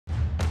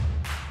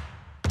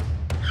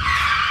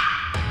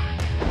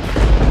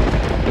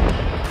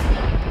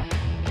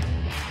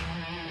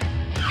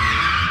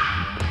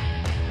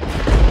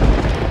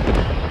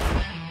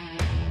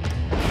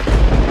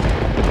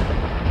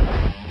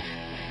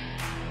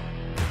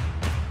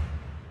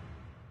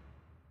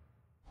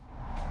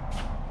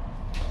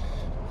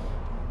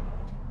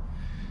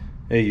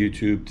Hey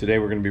YouTube, today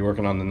we're going to be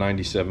working on the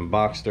 97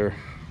 Boxster.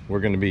 We're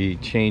going to be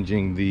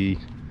changing the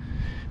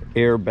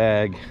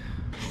airbag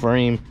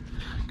frame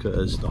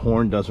because the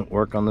horn doesn't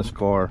work on this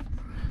car,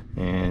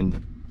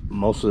 and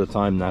most of the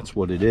time that's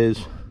what it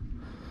is.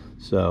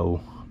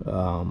 So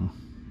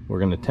we're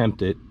going to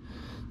attempt it.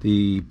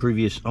 The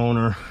previous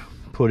owner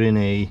put in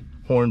a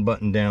horn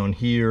button down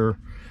here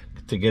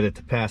to get it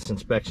to pass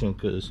inspection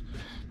because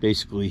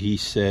basically he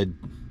said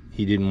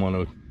he didn't want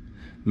to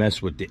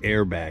mess with the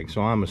airbag, so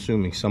I'm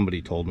assuming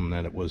somebody told him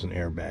that it was an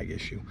airbag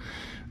issue.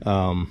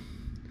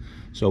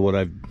 So what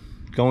I'm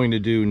going to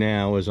do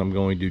now is I'm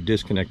going to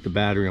disconnect the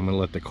battery. I'm going to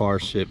let the car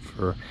sit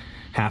for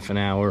half an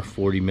hour,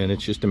 40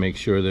 minutes, just to make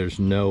sure there's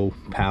no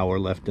power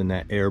left in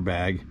that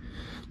airbag.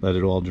 Let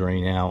it all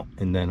drain out,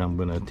 and then I'm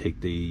going to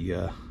take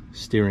the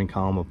steering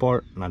column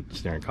apart. Not the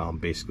steering column,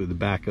 basically the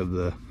back of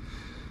the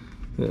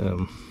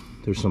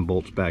there's some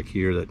bolts back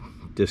here that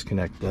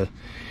disconnect the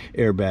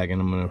airbag,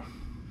 and I'm going to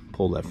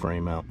pull that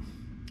frame out.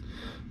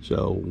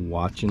 So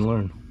watch and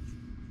learn.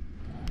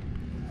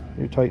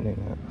 You're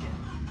tightening that.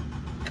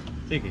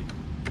 Figured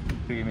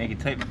make it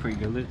tight before you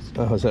go loose.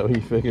 Oh, is that what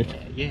you figured?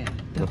 Yeah.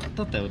 I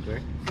thought that would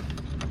work.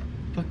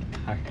 Fucking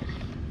tired.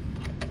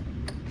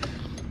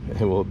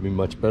 It would be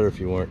much better if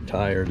you weren't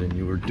tired and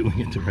you were doing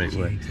it the right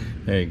way.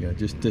 There you go.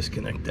 Just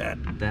disconnect that.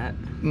 That?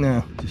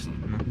 No, just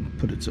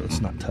put it so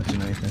it's not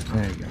touching anything.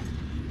 There you go.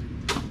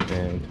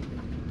 And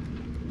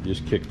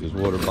just kicked his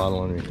water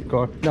bottle underneath the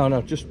car.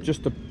 No, just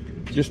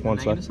one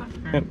side.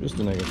 Yeah, just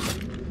the negative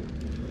side.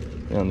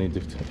 You don't need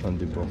to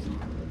undo both.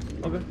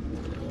 Okay.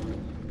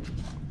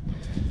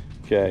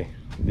 Okay,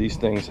 these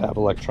things have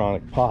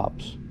electronic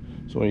pops,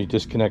 so when you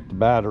disconnect the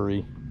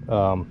battery,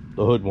 the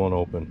hood won't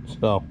open.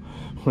 So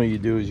what you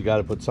do is you got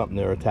to put something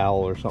there, a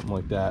towel or something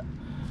like that,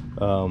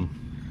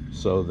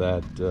 so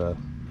that the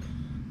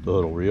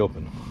hood will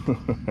reopen.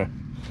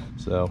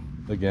 So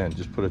again,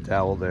 just put a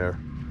towel there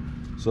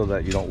so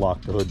that you don't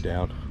lock the hood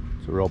down.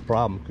 It's a real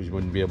problem because you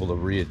wouldn't be able to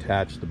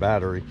reattach the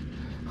battery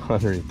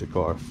underneath the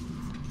car.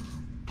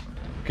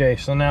 Okay,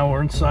 so now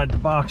we're inside the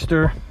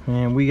Boxster,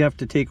 and we have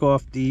to take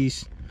off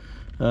these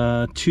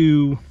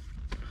two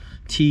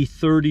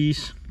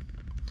T30s,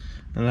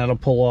 and that'll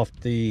pull off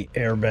the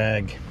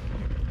airbag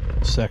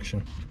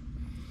section.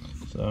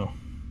 So all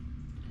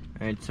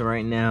right, so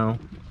right now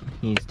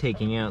he's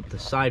taking out the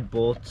side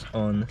bolts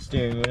on the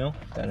steering wheel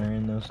that are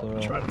in those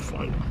little try to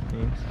find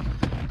things.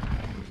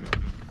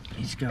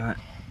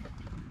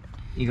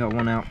 You got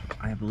one out,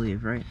 I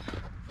believe, right?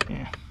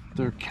 Yeah,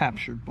 they're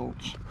captured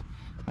bolts.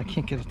 I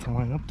can't get it to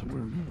line up to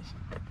where it is.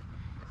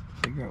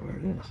 Figure out where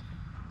it is.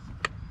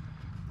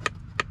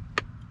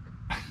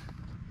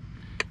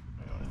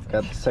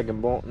 Got the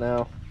second bolt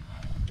now,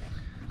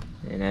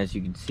 and as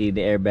you can see,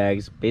 the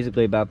airbag's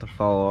basically about to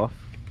fall off.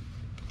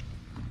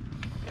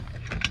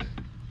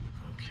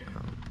 Okay,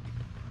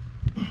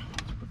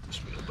 let's put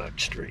this wheel back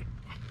straight.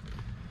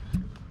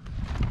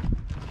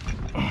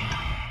 Okay.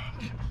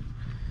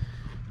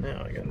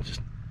 Now I gotta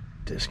just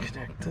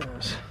disconnect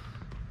this.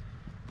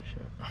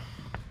 Shit.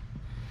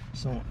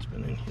 Someone's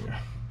been in here.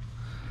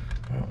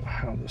 I don't know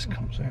how this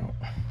comes out.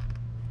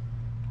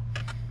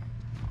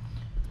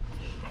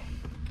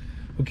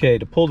 Okay,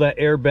 to pull that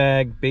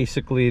airbag,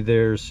 basically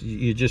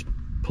you just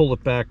pull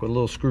it back with a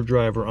little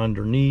screwdriver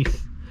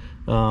underneath.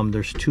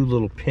 There's two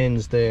little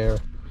pins there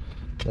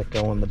that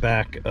go in the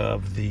back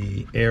of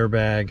the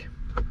airbag.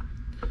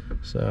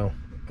 So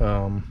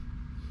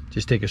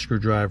just take a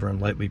screwdriver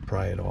and lightly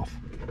pry it off.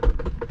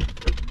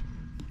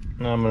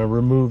 Now I'm going to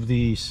remove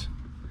these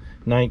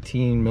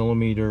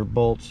 19mm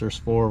bolts. There's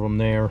 4 of them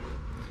there,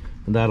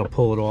 and that'll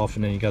pull it off,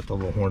 and then you got the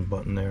little horn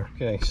button there.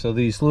 Okay, so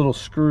these little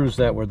screws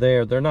that were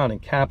there, they're not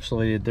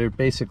encapsulated, they're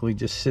basically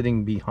just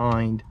sitting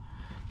behind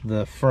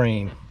the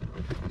frame.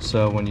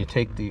 So when you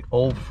take the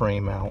old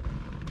frame out,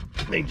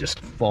 they just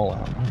fall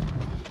out.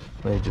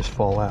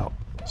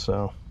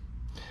 So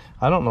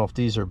I don't know if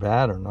these are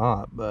bad or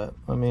not, but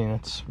I mean,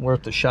 it's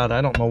worth a shot.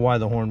 I don't know why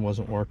the horn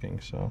wasn't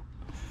working, so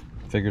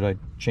I figured I'd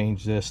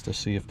change this to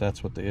see if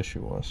that's what the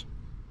issue was.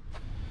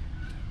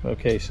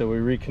 Okay, so we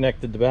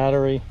reconnected the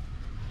battery.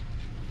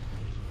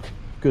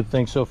 Good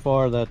thing so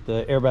far that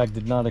the airbag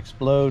did not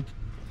explode.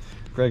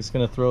 Greg's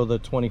going to throw the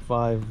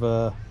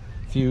 25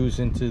 fuse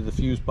into the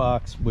fuse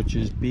box, which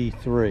is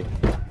B3.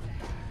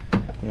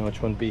 You know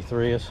which one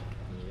B3 is?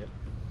 Yep.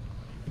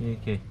 Yeah,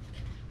 okay.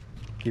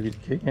 Give you the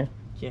key? Yeah.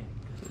 Yeah,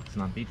 it's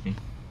not beeping.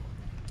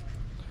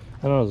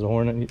 I don't know, does the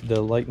horn,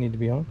 the light need to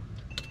be on?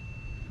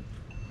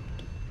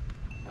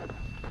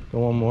 Go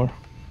one more.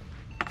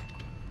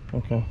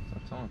 Okay.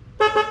 That's on.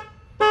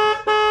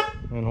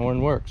 And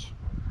horn works.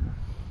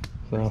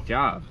 So, nice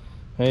job.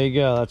 There you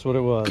go, that's what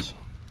it was.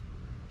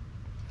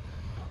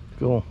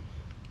 Cool.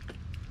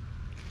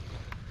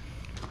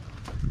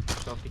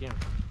 Off again.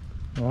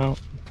 Well,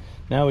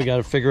 now we got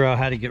to figure out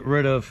how to get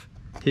rid of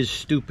his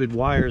stupid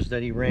wires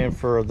that he ran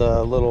for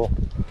the little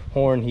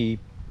horn he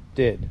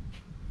did.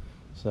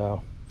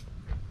 So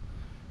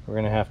we're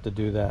gonna have to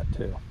do that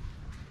too.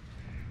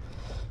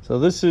 So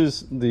this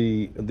is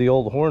the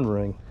old horn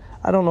ring.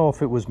 I don't know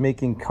if it was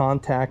making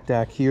contact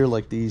back here,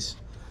 like these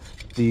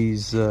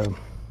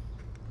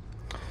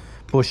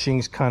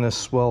bushings kind of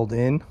swelled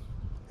in,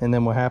 and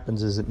then what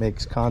happens is it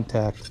makes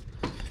contact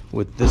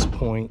with this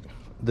point.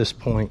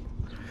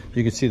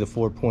 You can see the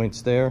 4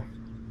 points there.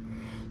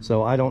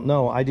 So I don't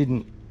know. I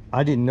didn't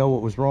know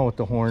what was wrong with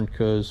the horn,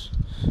 because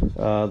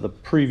the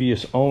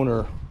previous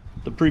owner,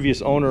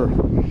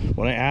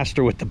 when I asked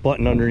her what the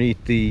button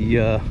underneath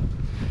the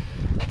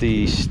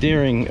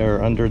steering,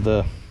 or under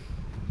the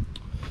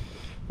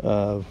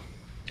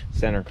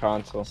center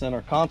console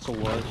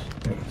was,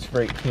 it's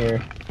right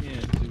here. Yeah,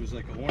 it was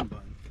like a horn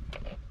button.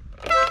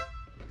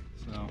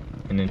 So,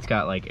 and it's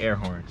got like air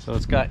horns. so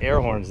it's got air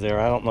horns there.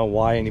 I don't know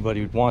why anybody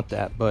would want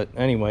that, but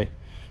anyway,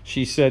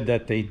 she said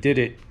that they did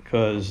it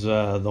because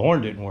the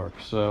horn didn't work.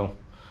 So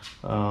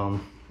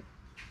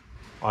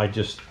I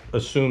just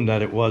assumed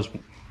that it was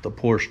the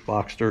Porsche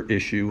Boxster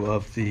issue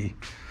of the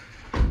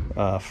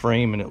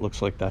frame, and it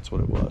looks like that's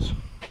what it was.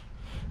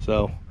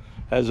 So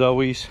as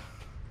always,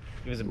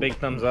 Give us a big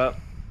thumbs up.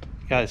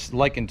 guys,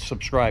 like and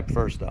subscribe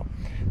first though,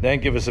 then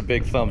give us a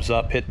big thumbs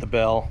up, hit the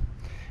bell,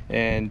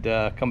 and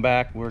come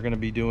back. We're going to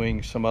be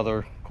doing some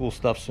other cool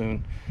stuff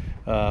soon.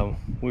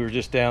 We were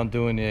just down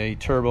doing a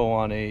turbo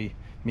on a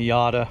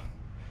Miata,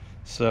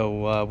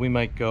 so we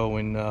might go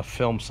and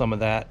film some of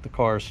that. The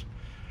car's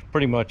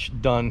pretty much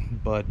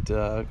done, but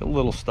a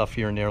little stuff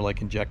here and there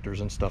like injectors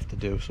and stuff to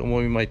do, so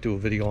we might do a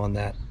video on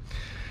that.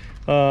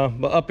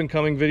 But up and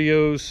coming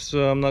videos,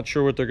 I'm not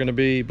sure what they're going to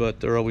be, but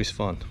they're always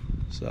fun.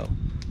 So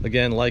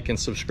again, like and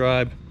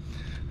subscribe,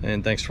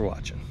 and thanks for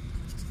watching.